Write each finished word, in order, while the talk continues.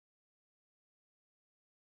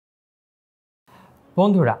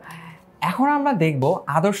বন্ধুরা, এখন আমরা দেখব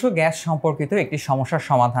আদর্শ গ্যাস সম্পর্কিত একটি সমস্যার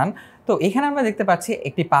সমাধান। তো এখানে আমরা দেখতে পাচ্ছি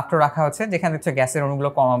একটি পাত্র রাখা হচ্ছে, যেখানে হচ্ছে গ্যাসের অণুগুলো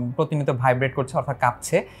প্রতিনিয়ত ভাইব্রেট করছে অর্থাৎ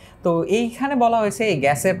কাঁপছে। তো এইখানে বলা হয়েছে এই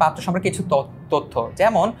গ্যাসের পাত্র সম্পর্কে কিছু তথ্য,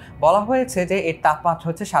 যেমন বলা হয়েছে যে এর তাপমাত্রা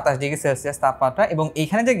হচ্ছে 27°C তাপমাত্রা, এবং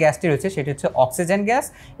এইখানে যে গ্যাসটি রয়েছে সেটি হচ্ছে অক্সিজেন গ্যাস,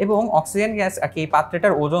 এবং অক্সিজেন গ্যাস আর কি এই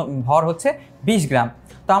পাত্রটার ওজন ভর হচ্ছে 20 গ্রাম।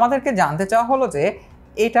 তো আমাদেরকে জানতে চাওয়া হলো যে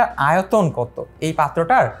এটার আয়তন কত, এই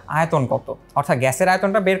পাত্রটার আয়তন কত, অর্থাৎ গ্যাসের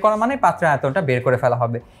আয়তনটা বের করা মানে পাত্রের আয়তনটা বের করে ফেলা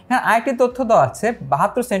হবে। হ্যাঁ, আরেকটি তথ্য দেওয়া আছে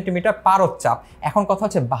 72 সেন্টিমিটার পারদচাপ। এখন কথা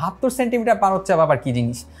হচ্ছে 72 সেন্টিমিটার পারদচাপ আবার কি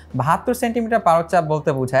জিনিস? 72 সেন্টিমিটার পারদচাপ বলতে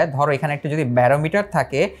বোঝায়, ধরো এখানে একটা যদি ব্যারোমিটার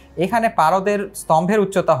থাকে, এখানে পারদের স্তম্ভের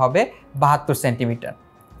উচ্চতা হবে 72 সেন্টিমিটার।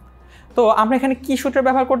 তো আমরা এখানে কি সূত্র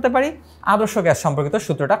ব্যবহার করতে পারি? আদর্শ গ্যাস সম্পর্কিত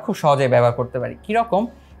সূত্রটা খুব সহজেই ব্যবহার করতে পারি। কীরকম?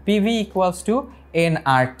 PV =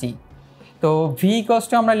 nRT। তো V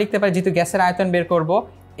 = আমরা লিখতে পারি, যেহেতু গ্যাসের আয়তন বের করব,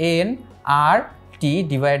 nRT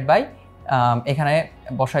ডিভাইড বাই এখানে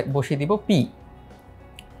বসিয়ে দিব P।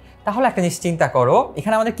 তাহলে একটা জিনিস চিন্তা করো,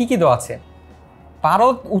 এখানে আমাদের কি দেওয়া আছে?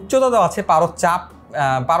 পারদ উচ্চতা দেওয়া আছে, পারদ চাপ,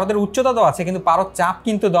 পারদের উচ্চতা দেওয়া আছে, কিন্তু পারদ চাপ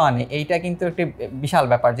কিন্তু দেওয়া নেই। এইটা কিন্তু একটি বিশাল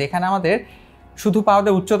ব্যাপার, যে এখানে আমাদের শুধু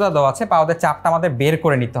পারদের উচ্চতা দেওয়া আছে, পারদের চাপটা আমাদের বের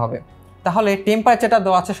করে নিতে হবে। তাহলে টেম্পারেচারটা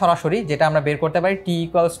দেওয়া আছে সরাসরি, যেটা আমরা বের করতে পারি T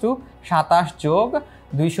 = 27 +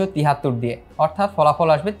 273 দিয়ে, অর্থাৎ ফলাফল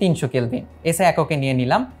আসবে 300 কেলভিন। এসআই এককে নিয়ে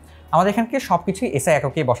নিলাম। আমাদের এখানকে সব কিছুই এসআই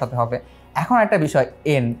এককেই বসাতে হবে। এখন একটা বিষয়,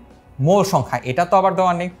 N মোল সংখ্যা, এটা তো আবার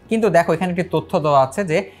দেওয়া নেই, কিন্তু দেখো এখানে একটি তথ্য দেওয়া আছে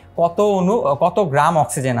যে কত গ্রাম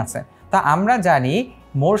অক্সিজেন আছে। তা আমরা জানি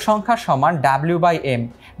মোল সংখ্যা সমান W/M।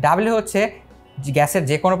 W হচ্ছে গ্যাসের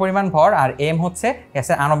যে কোনো পরিমাণ ভর, আর M হচ্ছে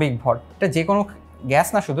গ্যাসের আণবিক ভর। এটা যে কোনো গ্যাস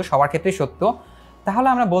না, শুধু সবার ক্ষেত্রেই সত্য। তাহলে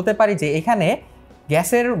আমরা বলতে পারি যে এখানে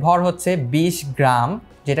গ্যাসের ভর হচ্ছে 20 গ্রাম,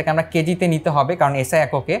 যেটাকে আমরা কেজিতে নিতে হবে কারণ এসআই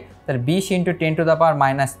এককে। তাহলে 20 ×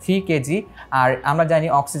 10⁻³ কেজি। আর আমরা জানি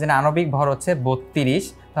অক্সিজেনের আণবিক ভর হচ্ছে 32,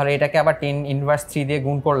 তাহলে এটাকে আবার 10⁻³ দিয়ে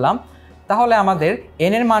গুণ করলাম। তাহলে আমাদের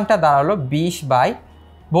N এর মানটা দাঁড়ালো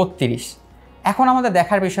 20/32। এখন আমাদের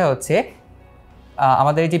দেখার বিষয় হচ্ছে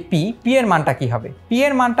আমাদের এই যে P এর মানটা কি হবে? P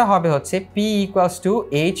এর মানটা হবে হচ্ছে P =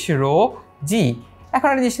 h/g। এখন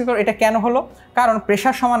একটা জিনিস করো, এটা কেন হলো? কারণ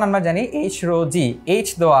প্রেশার সমান আমরা জানি h/g।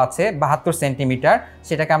 H দেওয়া আছে 72 সেন্টিমিটার,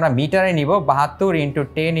 সেটাকে আমরা মিটারে নিব, 72 ×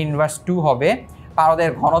 10⁻² হবে। পারদের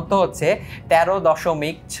ঘনত্ব হচ্ছে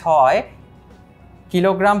 13.6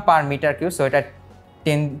 kg/m³। সো এটা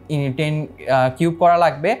 10 কিউব করা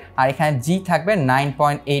লাগবে, আর এখানে জি থাকবে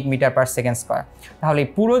 9.8 m/s²। তাহলে এই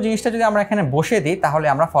পুরো জিনিসটা যদি আমরা এখানে বসিয়ে দিই, তাহলে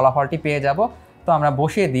আমরা ফলাফলটি পেয়ে যাব। তো আমরা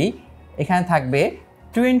বসিয়ে দিই, এখানে থাকবে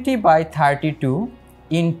 20/32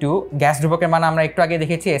 ইন্টু গ্যাস ধ্রুবকের মান আমরা একটু আগে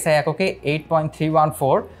দেখেছি এসআই এককে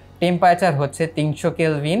 8.314, টেম্পারেচার হচ্ছে 300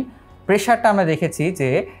 কেলভিন, প্রেশারটা আমরা দেখেছি যে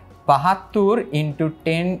 72 ×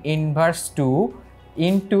 10⁻²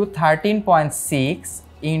 into 13.6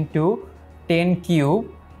 into 10 cube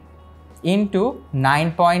into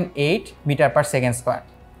 9.8 m/s²।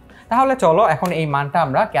 তাহলে চলো এখন এই মানটা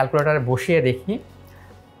আমরা ক্যালকুলেটারে বসিয়ে দেখি।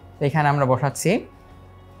 এখানে আমরা বসাচ্ছি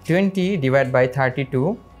 20/32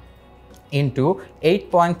 ইন্টু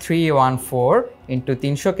 8.314 ইন্টু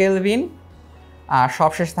 300 কেলভিন, আর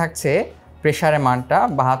সবশেষ থাকছে প্রেশারের মানটা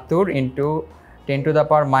 72 ×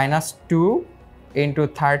 10⁻² ইন্টু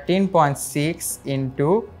 13.6 ইন্টু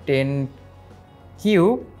 10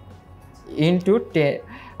 কিউব ইন্টু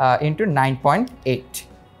 9.8।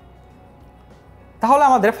 তাহলে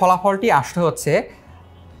আমাদের ফলাফলটি আসতে হচ্ছে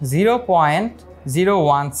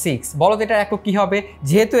 0.016। বলো তো এটার একক কী হবে?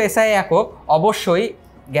 যেহেতু এসআই একক, অবশ্যই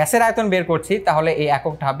গ্যাসের আয়তন বের করছি, তাহলে এই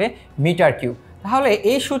এককটা হবে মিটার কিউব। তাহলে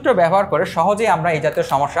এই সূত্র ব্যবহার করে সহজেই আমরা এই জাতীয়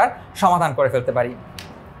সমস্যার সমাধান করে ফেলতে পারি।